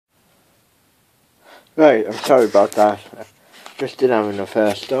Right, I'm sorry about that. Just didn't have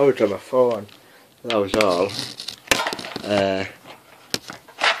enough storage on my phone. That was all.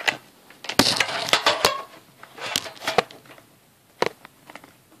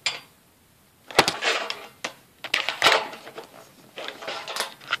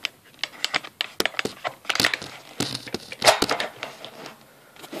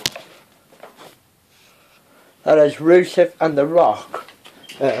 That is Rusev and The Rock.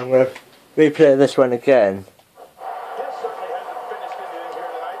 I'm going to replay this one again.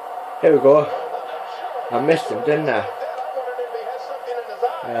 Here we go. I missed him, didn't I?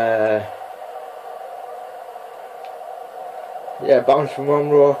 Yeah, bounce from one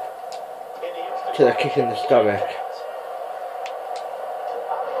rope to the kick in the stomach,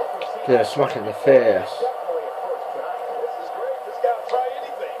 to the smack in the face.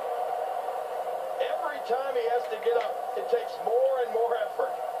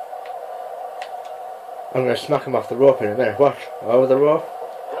 I'm going to smack him off the rope in a minute. Watch. Over the rope.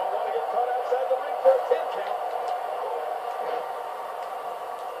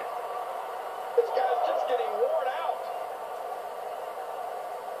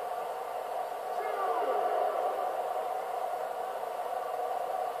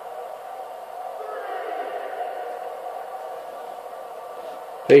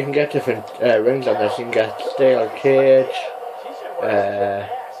 So you can get different rings on this. You can get steel cage,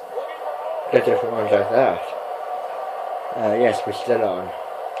 get different ones like that. Yes, we're still on.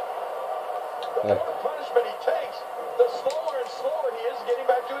 The punishment he takes, the slower and slower he is getting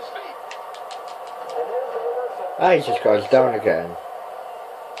back to his feet. He just goes down again.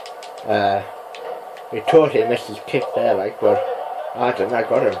 He totally missed his kick there, like, but I got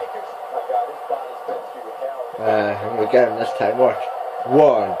him. I'm gonna get him this time. Watch.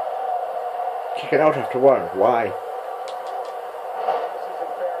 One. Kicking out after one. Why?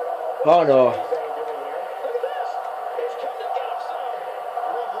 Oh no.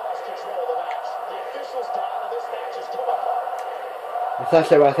 If that's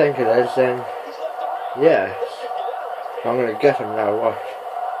what I think it is, then yes. I'm gonna get him now. Watch.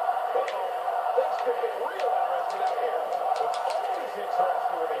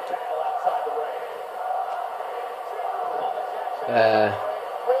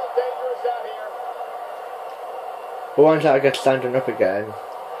 But once I get standing up again,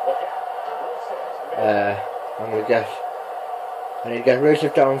 I need to get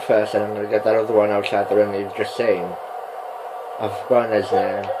Rusev down first, and I'm going to get that other one outside the ring that you've just seen. I've forgotten his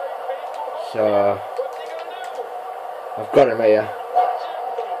name, so I've got him here.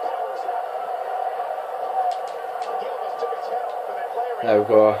 There we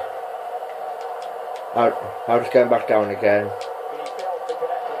go. I'll just get him back down again.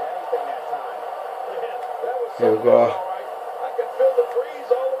 Here we go. I can feel the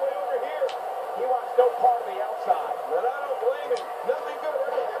breeze all the way over here. He wants no part of the outside. But I don't blame him. Nothing good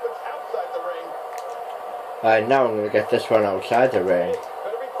ever happens outside the ring. Now I'm going to get this one outside the ring.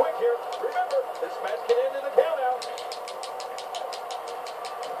 Better be quick here. Remember, this match can end in a count-out.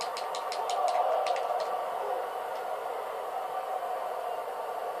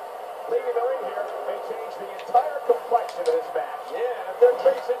 Leaving the ring here may change the entire complexion of this match. Yeah, if they're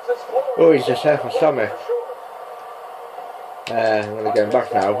facing this floor. Oh, he's just hurt my stomach. I'm going to get him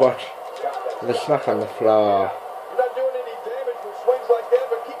back now. Watch. The smack on the floor. You're not doing any damage with swings like that,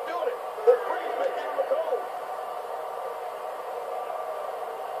 but keep doing it. The breeze may give him a cold.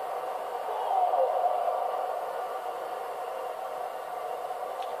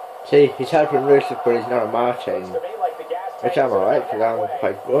 See, he's helping Rusev, but he's not a marching. Which I'm alright, because I'm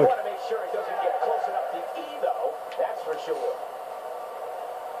quite good. You want to make sure he doesn't get close enough to E, though. That's for sure.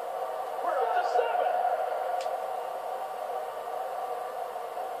 We're up to 7.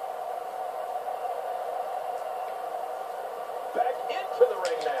 Back into the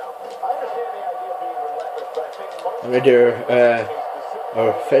ring now. I understand the idea of being relentless, but I think most I'm going to do a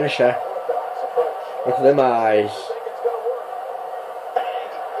finisher. Look at them eyes.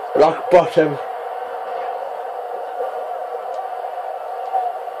 Rock bottom.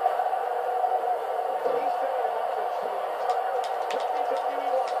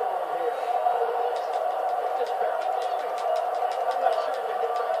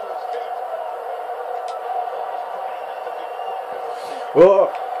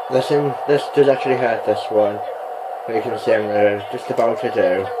 Oh, listen, this does actually hurt this one. But you can see I'm just about to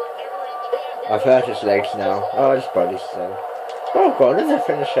do. I've hurt his legs now. Oh, his body's still. Oh, God, another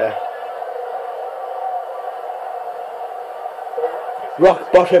finisher.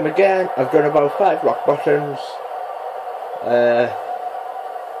 Rock bottom again. I've done about 5 rock bottoms.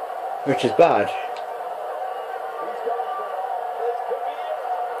 Which is bad.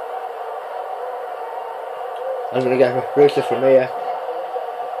 I'm going to get Rusev from here.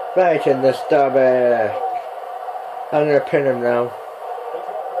 Right in the stomach. I'm going to pin him now.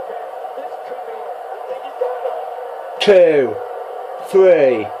 2,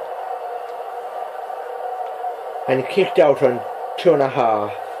 3. And he kicked out on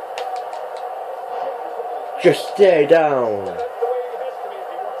 2.5. Just stay down.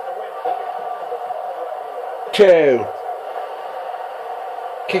 2.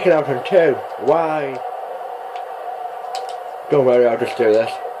 Kicking out on 2. Why? Don't worry, I'll just do this.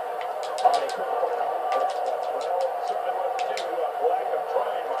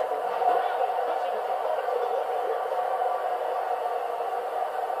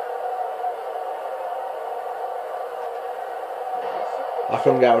 I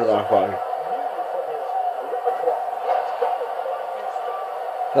couldn't get out of that one.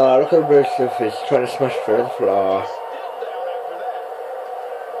 Oh, look at Rusev, he's trying to smash through the floor.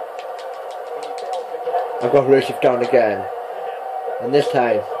 I've got Rusev down again. And this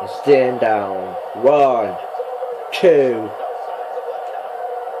time, he's staying down. 1, 2.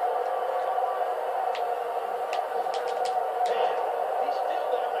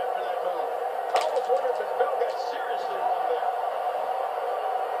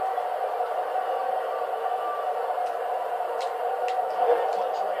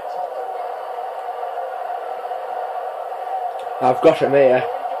 I've got him here.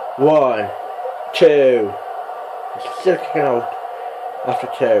 1, 2. He's still kicking out after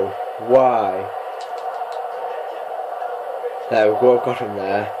 2. Why? There we go, I've got him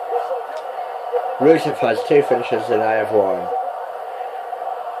there. Rusev has 2 finishes and I have 1.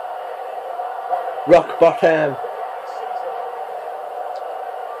 Rock bottom.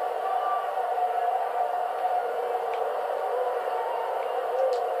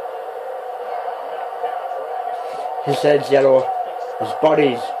 His head's yellow, his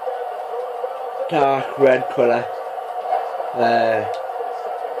body's dark red colour.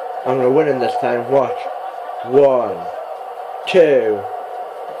 I'm going to win him this time, watch. 1, 2,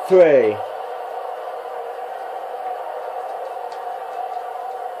 3.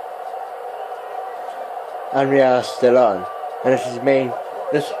 And we are still on. And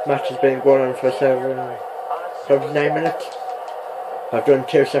this match has been going on for 9 minutes. I've done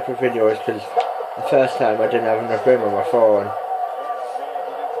 2 separate videos because the first time I didn't have enough room on my phone.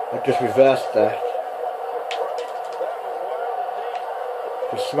 I just reversed that.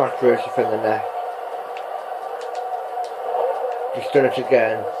 Just smacked Rusev in the neck. Just done it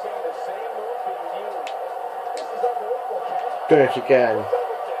again. Done it again.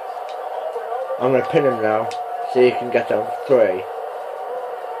 I'm going to pin him now so he can get down for 3.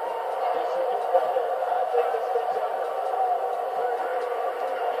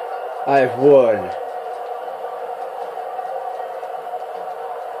 I've won.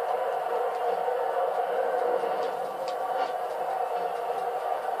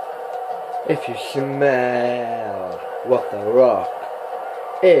 If you smell what the Rock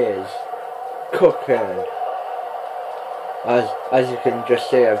is cooking, as you can just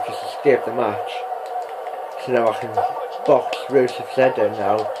see, I've just escaped the match, so now I can box Rusev's head in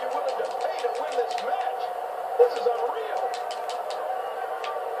now.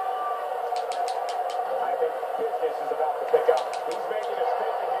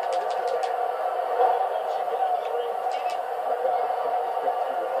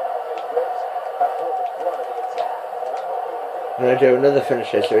 I'm going to do another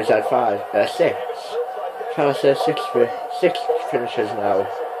finisher, so he's had 6. Trying to say 6 finishes now.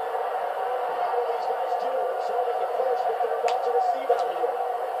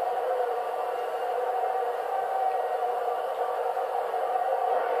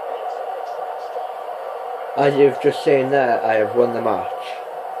 As you've just seen there, I have won the match.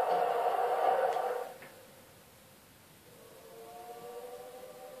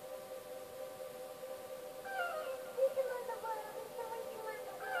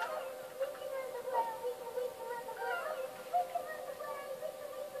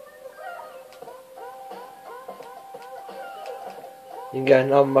 You can get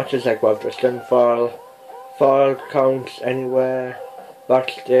non matches like what I've just done, fall counts anywhere,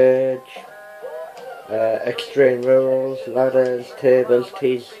 backstage, extreme rules, ladders, tables,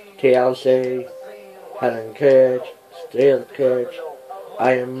 TLC, Hell in Cage, Steel Cage,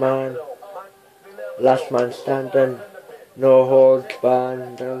 Iron Man, Last Man Standing, No Holds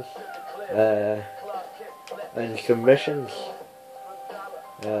Barred, and submissions.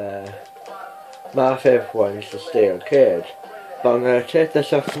 My favourite one is the Steel Cage. But I'm going to take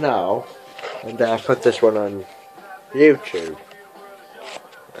this off now and put this one on YouTube.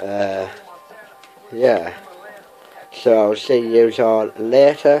 Yeah. So I'll see you all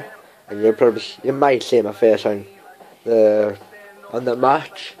later, and you might see my face on the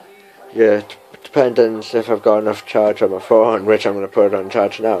match. Yeah, depending if I've got enough charge on my phone, which I'm going to put it on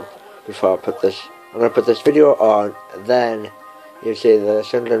charge now before I put this. I'm going to put this video on, and then you'll see the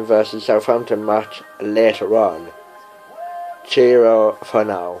Sunderland versus Southampton match later on. Cheerio for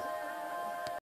now.